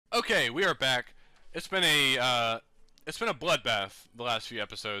Okay, we are back. It's been a bloodbath the last few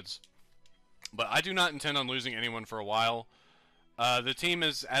episodes, but I do not intend on losing anyone for a while. The team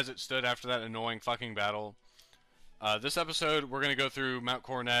is as it stood after that annoying fucking battle. This episode, we're gonna go through Mount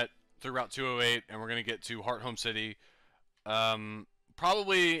Coronet, through Route 208, and we're gonna get to Heart Home City.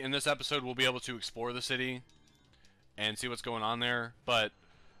 Probably in this episode, we'll be able to explore the city and see what's going on there, but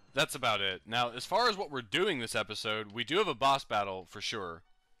that's about it. Now, as far as what we're doing this episode, we do have a boss battle for sure.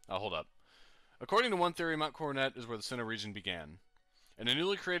 Hold up. According to one theory, Mount Coronet is where the Sinnoh region began. In a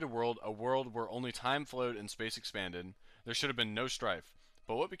newly created world, a world where only time flowed and space expanded, there should have been no strife.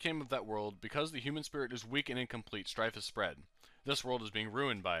 But what became of that world? Because the human spirit is weak and incomplete, strife has spread. This world is being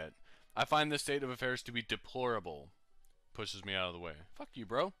ruined by it. I find this state of affairs to be deplorable. Pushes me out of the way. Fuck you,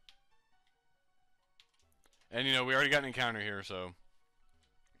 bro. And, you know, we already got an encounter here, so...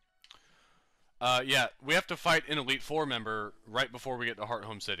 yeah, we have to fight an Elite Four member right before we get to Heart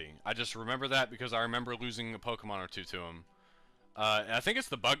Home City. I just remember that because I remember losing a Pokemon or two to him. And I think it's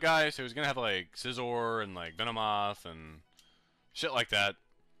the bug guy, so he's gonna have, like, Scizor and, like, Venomoth and shit like that.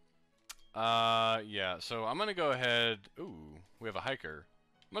 Yeah, so I'm gonna go ahead... Ooh, we have a hiker.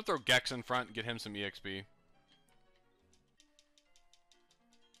 I'm gonna throw Gex in front and get him some EXP.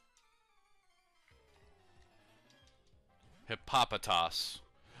 Hippopotas.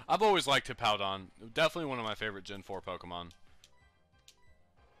 I've always liked Hippowdon. Definitely one of my favorite Gen 4 Pokemon.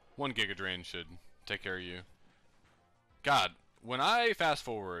 1 Giga Drain should take care of you. God, when I fast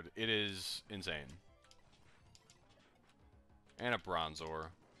forward, it is insane. And a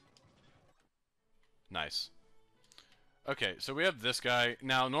Bronzor. Nice. Okay, so we have this guy.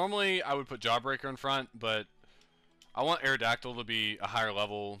 Now, normally I would put Jawbreaker in front, but I want Aerodactyl to be a higher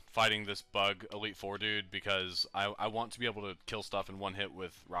level fighting this bug Elite Four dude because I want to be able to kill stuff in one hit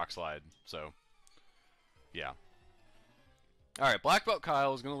with Rock Slide. So, yeah. Alright, Black Belt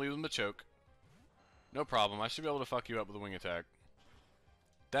Kyle is going to leave him to choke. No problem. I should be able to fuck you up with a wing attack.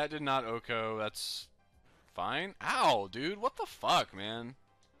 That did not OHKO. That's fine. Ow, dude. What the fuck, man?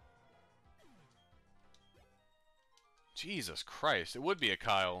 Jesus Christ. It would be a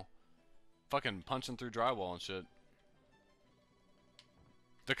Kyle. Fucking punching through drywall and shit.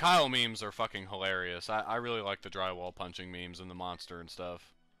 The Kyle memes are fucking hilarious. I really like the drywall punching memes and the monster and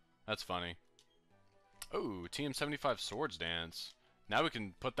stuff. That's funny. Oh, TM75 Swords Dance. Now we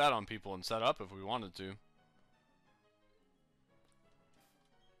can put that on people and set up if we wanted to.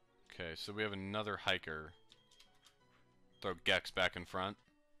 Okay, so we have another hiker. Throw Gex back in front.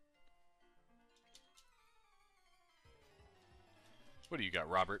 What do you got,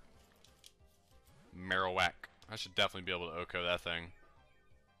 Robert? Marowak. I should definitely be able to OHKO that thing.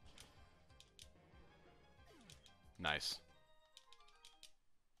 Nice.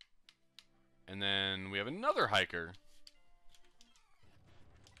 And then we have another hiker.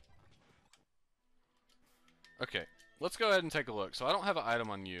 Okay, let's go ahead and take a look. So I don't have an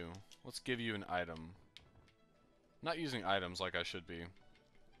item on you. Let's give you an item. Not using items like I should be.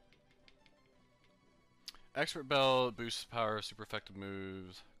 Expert Belt, boosts power, super effective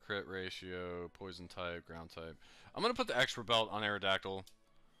moves, crit ratio, poison type, ground type. I'm gonna put the Expert Belt on Aerodactyl.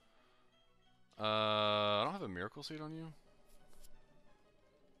 I don't have a Miracle Seed on you.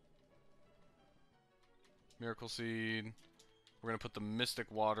 Miracle Seed. We're gonna put the Mystic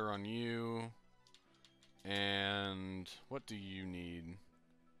Water on you. And what do you need?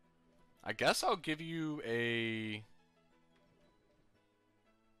 I guess I'll give you a...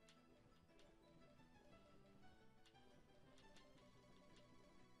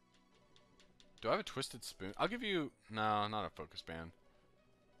 Do I have a Twisted Spoon? I'll give you... No, not a Focus Band.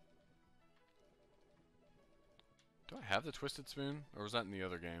 Do I have the Twisted Spoon? Or was that in the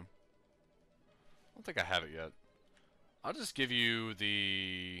other game? I don't think I have it yet. I'll just give you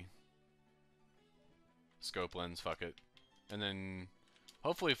the... Scope Lens, fuck it. And then...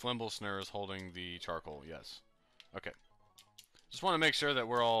 Hopefully Flimble Snare is holding the Charcoal, yes. Okay. Just want to make sure that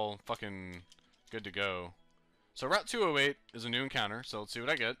we're all fucking good to go. So Route 208 is a new encounter, so let's see what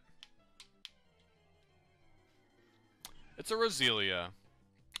I get. It's a Roselia.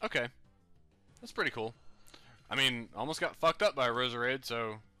 Okay. That's pretty cool. I mean, almost got fucked up by a Roserade,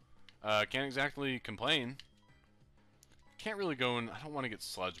 so can't exactly complain. Can't really go in... I don't want to get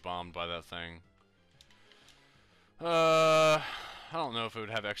sludge bombed by that thing. I don't know if it would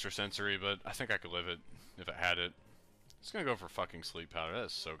have extra sensory, but I think I could live it if it had it. It's gonna go for fucking Sleep Powder. That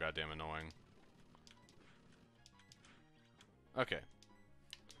is so goddamn annoying. Okay.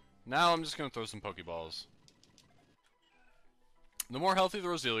 Now I'm just gonna throw some Pokeballs. The more healthy the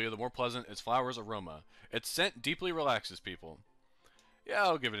Roselia, the more pleasant its flower's aroma. Its scent deeply relaxes people. Yeah,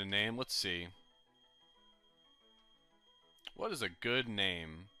 I'll give it a name. Let's see. What is a good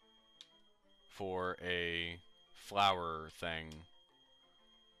name? for a flower thing.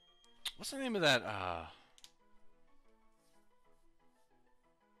 What's the name of that?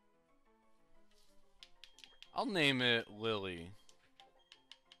 I'll name it Lily.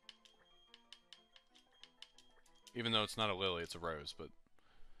 Even though it's not a lily, it's a rose, but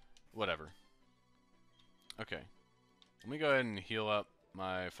whatever. Okay. Let me go ahead and heal up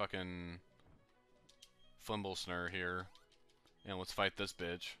my fucking Flimblesnur here. And let's fight this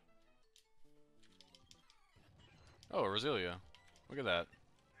bitch. Oh, a Roselia. Look at that.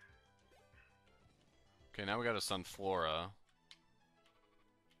 Okay, now we got a Sunflora.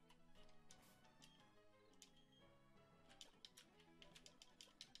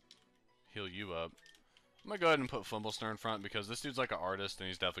 Heal you up. I'm gonna go ahead and put Flimblesnur in front because this dude's like an artist and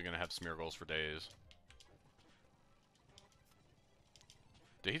he's definitely gonna have Smeargles for days.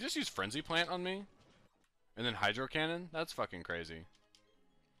 Did he just use Frenzy Plant on me? And then Hydro Cannon? That's fucking crazy.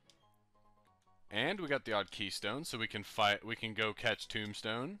 And we got the odd Keystone, so we can fight. We can go catch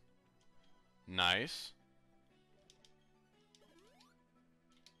Tombstone. Nice.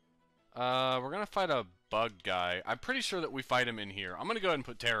 We're gonna fight a bug guy. I'm pretty sure that we fight him in here. I'm gonna go ahead and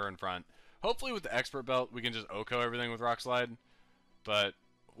put Terror in front. Hopefully with the Expert Belt, we can just OHKO everything with Rock Slide. But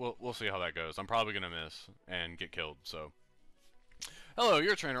we'll see how that goes. I'm probably gonna miss and get killed, so. Hello,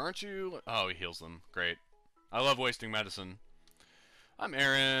 you're a trainer, aren't you? Oh, he heals them. Great. I love wasting medicine. I'm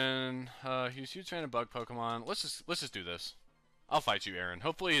Aaron. He's you trying to bug Pokemon. Let's just do this. I'll fight you, Aaron.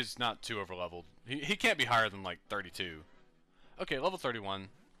 Hopefully he's not too overleveled. He can't be higher than like 32. Okay, level 31.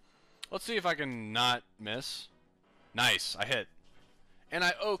 Let's see if I can not miss. Nice, I hit. And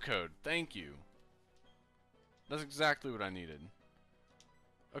I OHKO'd. Thank you. That's exactly what I needed.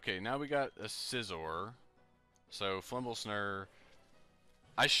 Okay, now we got a Scizor. So, Flimblesnur.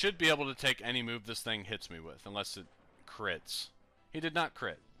 I should be able to take any move this thing hits me with, unless it crits. He did not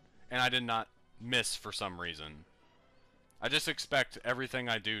crit. And I did not miss for some reason. I just expect everything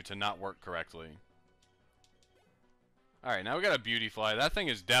I do to not work correctly. Alright, now we got a Beautyfly. That thing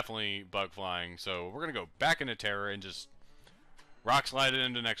is definitely bug flying, so we're gonna go back into Terror and just Rock Slide it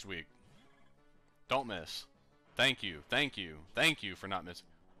into next week. Don't miss. Thank you, thank you, thank you for not missing.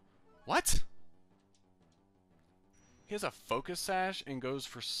 What? He has a Focus Sash and goes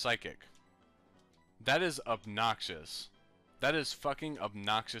for Psychic. That is obnoxious. That is fucking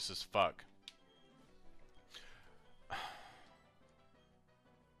obnoxious as fuck.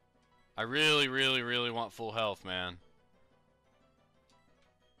 I really, really, really want full health, man.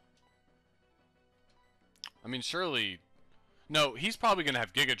 I mean, surely... No, he's probably going to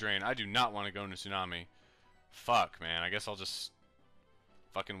have Giga Drain. I do not want to go into Tsunami. Fuck, man. I guess I'll just...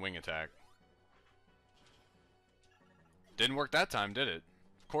 fucking Wing Attack. Didn't work that time, did it?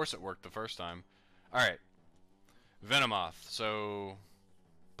 Of course it worked the first time. Alright. Venomoth. So...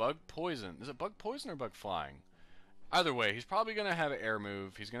 Bug Poison. Is it Bug Poison or Bug Flying? Either way, he's probably going to have an Air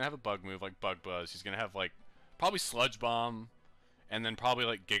move. He's going to have a Bug move like Bug Buzz. He's going to have, like... probably Sludge Bomb. And then probably,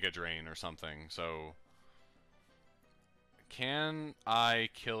 like, Giga Drain or something. So... Can I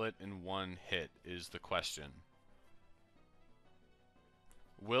kill it in one hit is the question.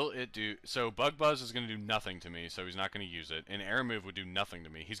 Will it do... So, Bug Buzz is going to do nothing to me, so he's not going to use it. And Air Move would do nothing to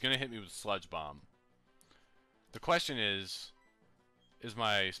me. He's going to hit me with Sludge Bomb. The question is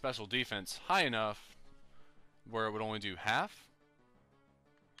my special defense high enough where it would only do half?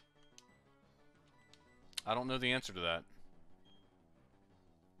 I don't know the answer to that.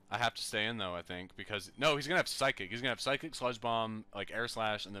 I have to stay in, though, I think, because... No, he's going to have Psychic. He's going to have Psychic, Sludge Bomb, like Air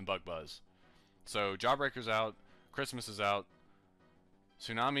Slash, and then Bug Buzz. So, Jawbreaker's out. Christmas is out.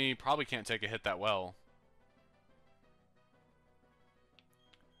 Tsunami probably can't take a hit that well.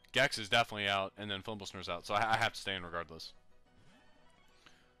 Gex is definitely out, and then Flimblesnur's out, so I have to stay in regardless.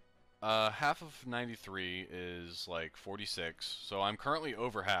 Half of 93 is, like, 46, so I'm currently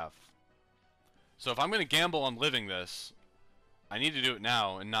over half. So if I'm going to gamble on living this... I need to do it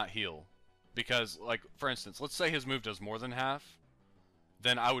now and not heal. Because, like, for instance, let's say his move does more than half.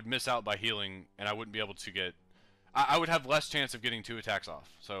 Then I would miss out by healing, and I wouldn't be able to get... I would have less chance of getting 2 attacks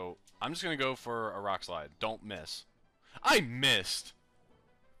off. So, I'm just going to go for a Rock Slide. Don't miss. I missed!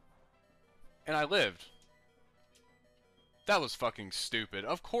 And I lived. That was fucking stupid.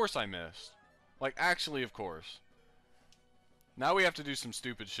 Of course I missed. Like, actually, of course. Now we have to do some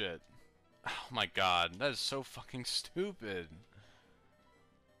stupid shit. Oh my god, that is so fucking stupid.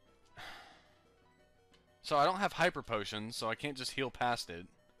 So I don't have Hyper Potions, so I can't just heal past it.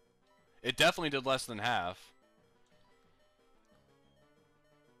 It definitely did less than half.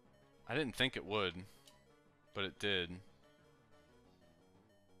 I didn't think it would, but it did.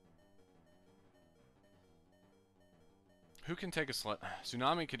 Who can take a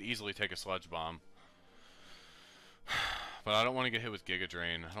Tsunami could easily take a Sludge Bomb. But I don't want to get hit with Giga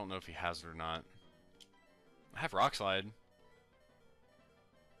Drain. I don't know if he has it or not. I have Rock Slide.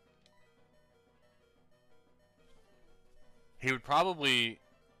 He would probably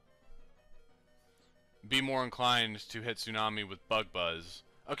be more inclined to hit Tsunami with Bug Buzz.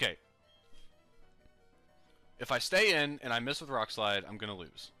 Okay. If I stay in and I miss with Rock Slide, I'm going to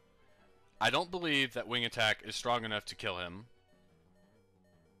lose. I don't believe that Wing Attack is strong enough to kill him.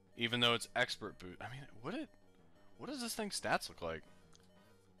 Even though it's Expert Boot. I mean, what does this thing's stats look like?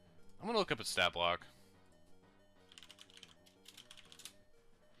 I'm going to look up its stat block.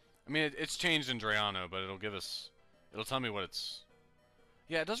 I mean, it's changed in Drayano, but it'll give us... It'll tell me what it's...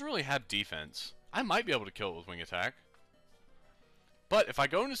 Yeah, it doesn't really have defense. I might be able to kill it with Wing Attack. But if I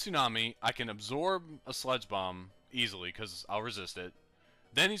go into Tsunami, I can absorb a Sludge Bomb easily, because I'll resist it.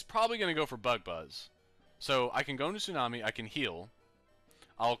 Then he's probably going to go for Bug Buzz. So I can go into Tsunami, I can heal.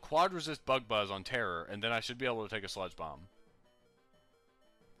 I'll quad resist Bug Buzz on Terror, and then I should be able to take a Sludge Bomb.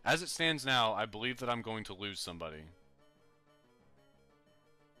 As it stands now, I believe that I'm going to lose somebody.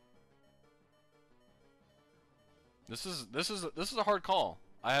 This is a hard call.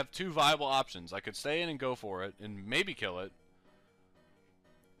 I have two viable options. I could stay in and go for it and maybe kill it.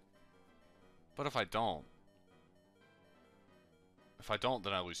 But if I don't,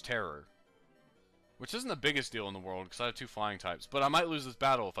 then I lose Terror. Which isn't the biggest deal in the world because I have two flying types. But I might lose this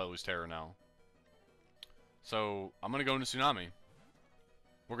battle if I lose Terror now. So I'm going to go into Tsunami.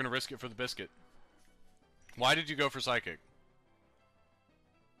 We're going to risk it for the biscuit. Why did you go for Psychic?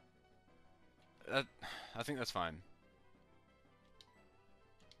 I think that's fine.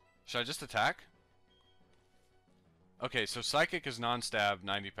 Should I just attack? Okay, so Psychic is non-stab,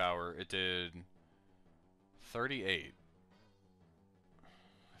 90 power. It did 38.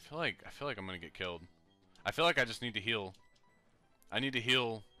 I feel like I'm gonna get killed. I feel like I just need to heal. I need to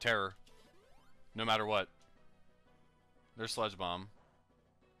heal Terror. No matter what. There's Sludge Bomb.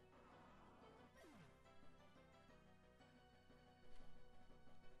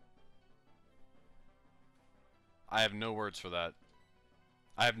 I have no words for that.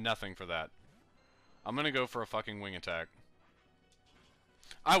 I have nothing for that. I'm gonna go for a fucking Wing Attack.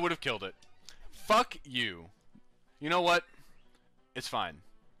 I would have killed it. Fuck you. You know what? It's fine.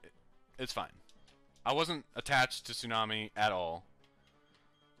 It's fine. I wasn't attached to Tsunami at all.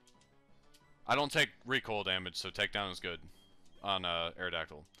 I don't take recoil damage, so takedown is good on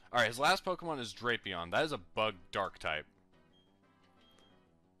Aerodactyl. Alright, his last Pokemon is Drapion. That is a Bug Dark type.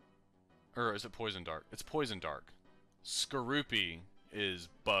 Or is it Poison Dark? It's Poison Dark. Skorupi is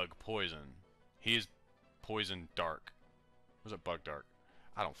Bug Poison. He is Poison Dark. Or is it Bug Dark?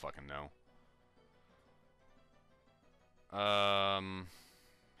 I don't fucking know.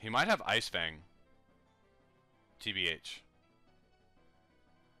 He might have Ice Fang. TBH.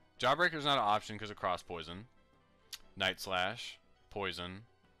 Jawbreaker's not an option because of Cross Poison. Night Slash. Poison.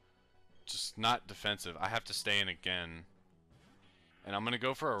 Just not defensive. I have to stay in again. And I'm gonna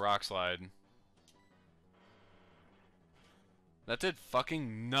go for a Rock Slide. That did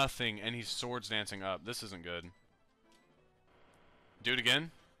fucking nothing, and he's Swords Dancing up. This isn't good. Do it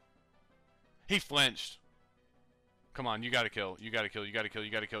again? He flinched. Come on, you gotta kill. You gotta kill. You gotta kill. You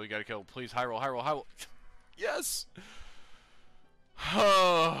gotta kill. You gotta kill. Please, high roll, high roll, high roll. Yes!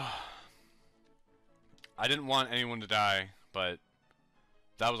 I didn't want anyone to die, but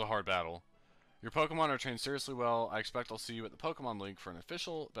that was a hard battle. Your Pokemon are trained seriously well. I expect I'll see you at the Pokemon League for an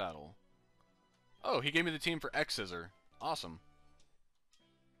official battle. Oh, he gave me the team for X-Scissor. Awesome.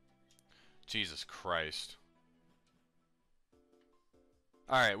 Jesus Christ.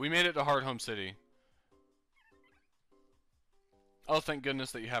 Alright, we made it to Hard Home City. Oh, thank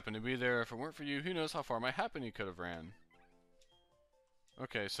goodness that you happened to be there. If it weren't for you, who knows how far my Happiny could have ran.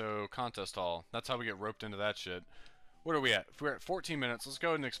 Okay, so Contest Hall. That's how we get roped into that shit. What are we at? If we're at 14 minutes, let's go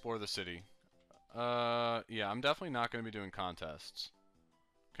ahead and explore the city. Yeah, I'm definitely not going to be doing contests.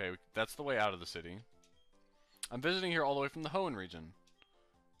 Okay, that's the way out of the city. I'm visiting here all the way from the Hoenn region.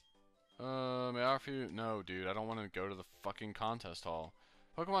 May I offer you... No, dude, I don't want to go to the fucking contest hall.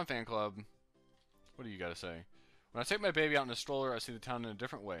 Pokemon Fan Club. What do you gotta say? When I take my baby out in a stroller, I see the town in a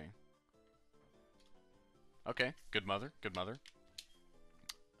different way. Okay, good mother, good mother.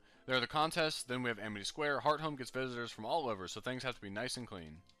 There are the contests, then we have Amity Square. Heart Home gets visitors from all over, so things have to be nice and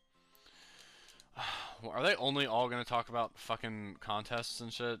clean. Are they only all gonna talk about fucking contests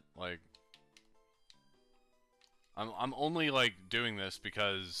and shit? Like... I'm only, like, doing this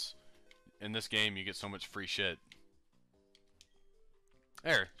because in this game you get so much free shit.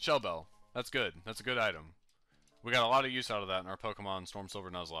 There, Shell Bell. That's good. That's a good item. We got a lot of use out of that in our Pokemon Storm Silver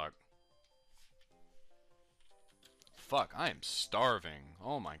Nuzlocke. fuck, I am starving.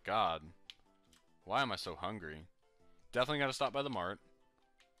 Oh my god. Why am I so hungry? Definitely gotta stop by the mart.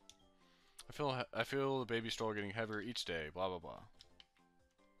 I feel the baby stroller getting heavier each day, blah blah blah.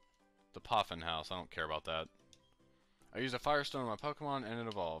 The Poffin house, I don't care about that. I used a Firestone on my Pokemon and it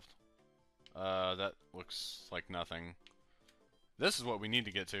evolved. That looks like nothing. This is what we need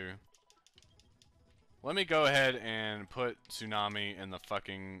to get to. Let me go ahead and put Tsunami in the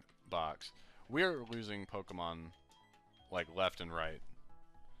fucking box. We're losing Pokemon, like, left and right.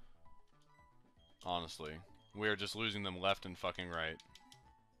 Honestly. We're just losing them left and fucking right.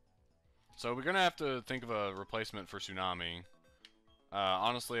 So we're gonna have to think of a replacement for Tsunami.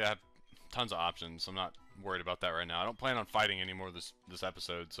 Honestly, I have tons of options, so I'm not worried about that right now. I don't plan on fighting anymore this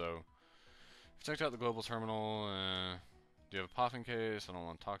episode, so... I've checked out the global terminal. Do you have a Poffin case? I don't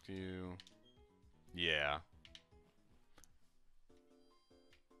want to talk to you. Yeah.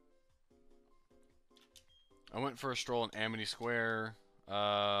 I went for a stroll in Amity Square.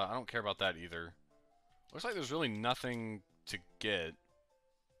 I don't care about that either. Looks like there's really nothing to get.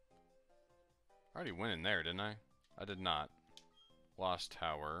 I already went in there, didn't I? I did not. Lost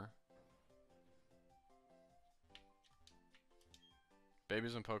Tower.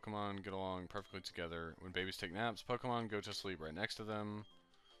 Babies and Pokemon get along perfectly together. When babies take naps, Pokemon go to sleep right next to them.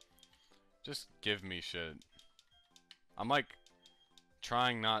 Just give me shit. I'm like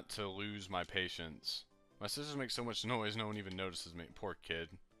trying not to lose my patience. My sisters make so much noise no one even notices me. Poor kid.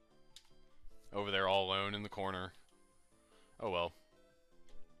 Over there all alone in the corner. Oh well.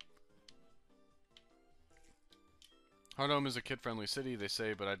 Hardhome is a kid-friendly city, they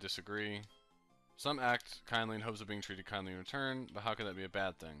say, but I disagree. Some act kindly in hopes of being treated kindly in return, but how could that be a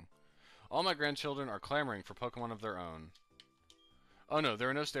bad thing? All my grandchildren are clamoring for Pokemon of their own. Oh no, there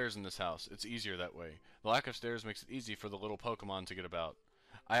are no stairs in this house. It's easier that way. The lack of stairs makes it easy for the little Pokemon to get about.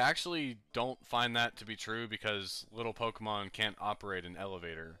 I actually don't find that to be true because little Pokemon can't operate an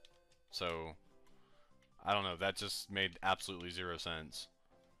elevator. So, I don't know, that just made absolutely zero sense.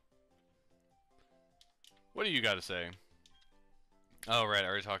 What do you got to say? Oh right, I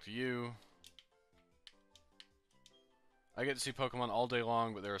already talked to you. I get to see Pokemon all day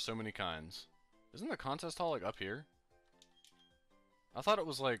long, but there are so many kinds. Isn't the contest hall like up here? I thought it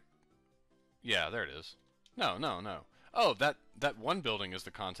was like... Yeah, there it is. No. Oh, that one building is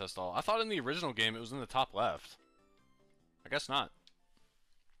the contest hall. I thought in the original game it was in the top left. I guess not.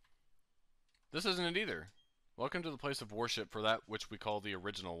 This isn't it either. Welcome to the place of worship for that which we call the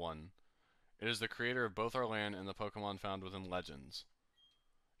original one. It is the creator of both our land and the Pokemon found within legends.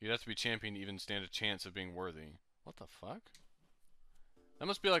 You'd have to be champion to even stand a chance of being worthy. What the fuck? That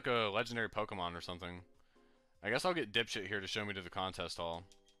must be like a legendary Pokemon or something. I guess I'll get Dipshit here to show me to the contest hall.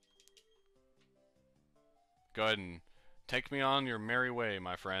 Go ahead and take me on your merry way,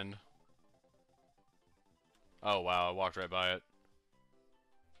 my friend. Oh wow, I walked right by it.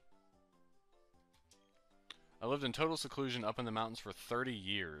 I lived in total seclusion up in the mountains for 30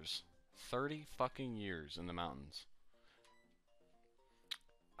 years. 30 fucking years in the mountains.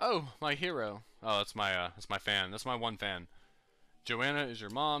 Oh, my hero. Oh, that's my fan. That's my one fan. Joanna is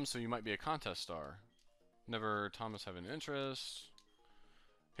your mom, so you might be a contest star. Never Thomas have an interest.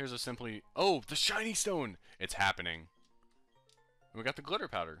 Here's a simply... Oh, the shiny stone! It's happening. And we got the glitter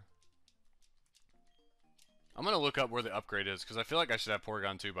powder. I'm gonna look up where the upgrade is, because I feel like I should have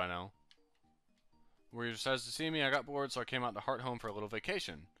Porygon 2 by now. Where he decides to see me, I got bored, so I came out to Heart Home for a little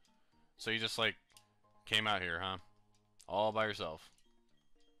vacation. So you just, like, came out here, huh? All by yourself.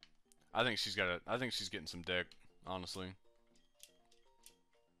 I think she's getting some dick, honestly.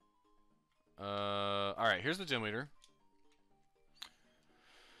 Alright, here's the gym leader.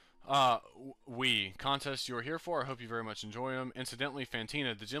 Contest you're here for, I hope you very much enjoy them. Incidentally,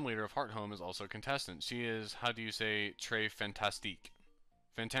 Fantina, the gym leader of Heart Home, is also a contestant. She is, how do you say, très fantastique.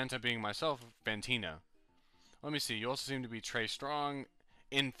 Fantanta being myself, Fantina. Let me see, you also seem to be très strong.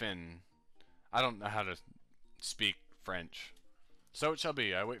 Infin. I don't know how to speak French. So it shall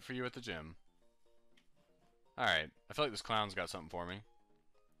be, I wait for you at the gym. Alright, I feel like this clown's got something for me.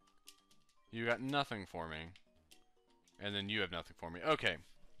 You got nothing for me. And then you have nothing for me. Okay.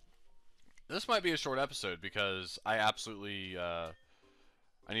 This might be a short episode because I absolutely, I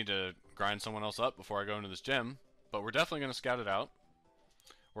need to grind someone else up before I go into this gym. But we're definitely going to scout it out.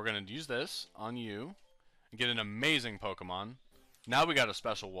 We're going to use this on you and get an amazing Pokemon. Now we got a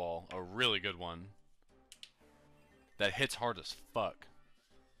special wall, a really good one. That hits hard as fuck.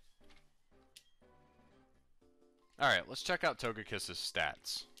 Alright, let's check out Togekiss's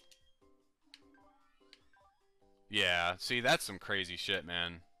stats. Yeah, see, that's some crazy shit,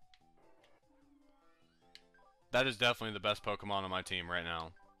 man. That is definitely the best Pokemon on my team right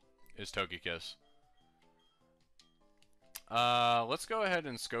now, is Togekiss. Let's go ahead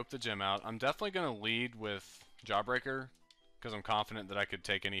and scope the gym out. I'm definitely going to lead with Jawbreaker, because I'm confident that I could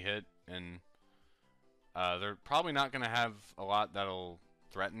take any hit, and they're probably not going to have a lot that'll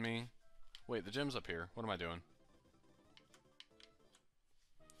threaten me. Wait, the gym's up here. What am I doing?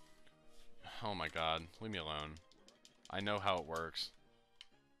 Oh my god, leave me alone. I know how it works.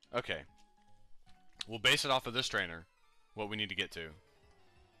 Okay. We'll base it off of this trainer, what we need to get to.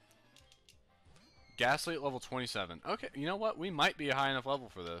 Ghastly at level 27. Okay, you know what? We might be a high enough level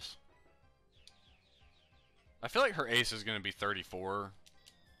for this. I feel like her ace is going to be 34.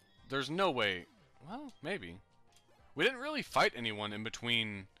 There's no way. Well, maybe. We didn't really fight anyone in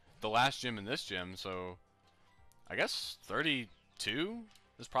between the last gym and this gym, so I guess 32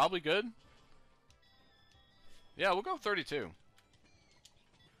 is probably good. Yeah, we'll go 32.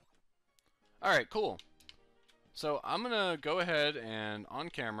 Alright, cool. So I'm going to go ahead and, on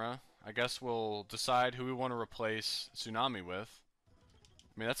camera, I guess we'll decide who we want to replace Tsunami with.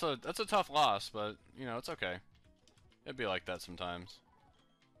 I mean, that's a tough loss, but, you know, it's okay. It'd be like that sometimes.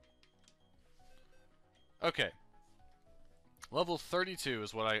 Okay. Level 32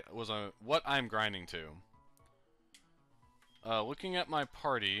 is what I'm grinding to. Looking at my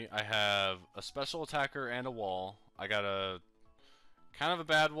party, I have a special attacker and a wall. I got a kind of a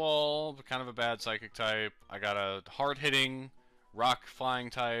bad wall, but kind of a bad psychic type. I got a hard-hitting rock flying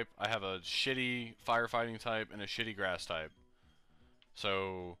type. I have a shitty firefighting type and a shitty grass type.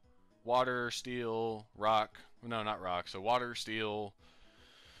 So, water, steel, rock. No, not rock. So water, steel,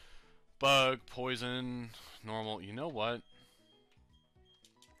 bug, poison, normal. You know what?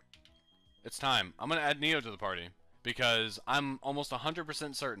 It's time. I'm going to add Neo to the party, because I'm almost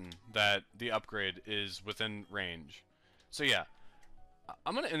 100% certain that the upgrade is within range. So yeah,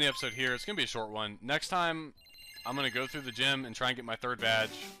 I'm going to end the episode here. It's going to be a short one. Next time, I'm going to go through the gym and try and get my 3rd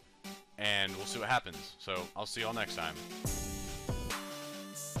badge, and we'll see what happens. So I'll see y'all next time.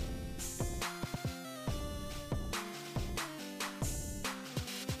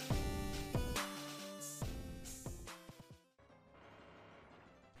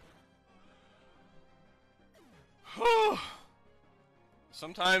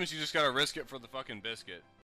 Sometimes you just gotta risk it for the fucking biscuit.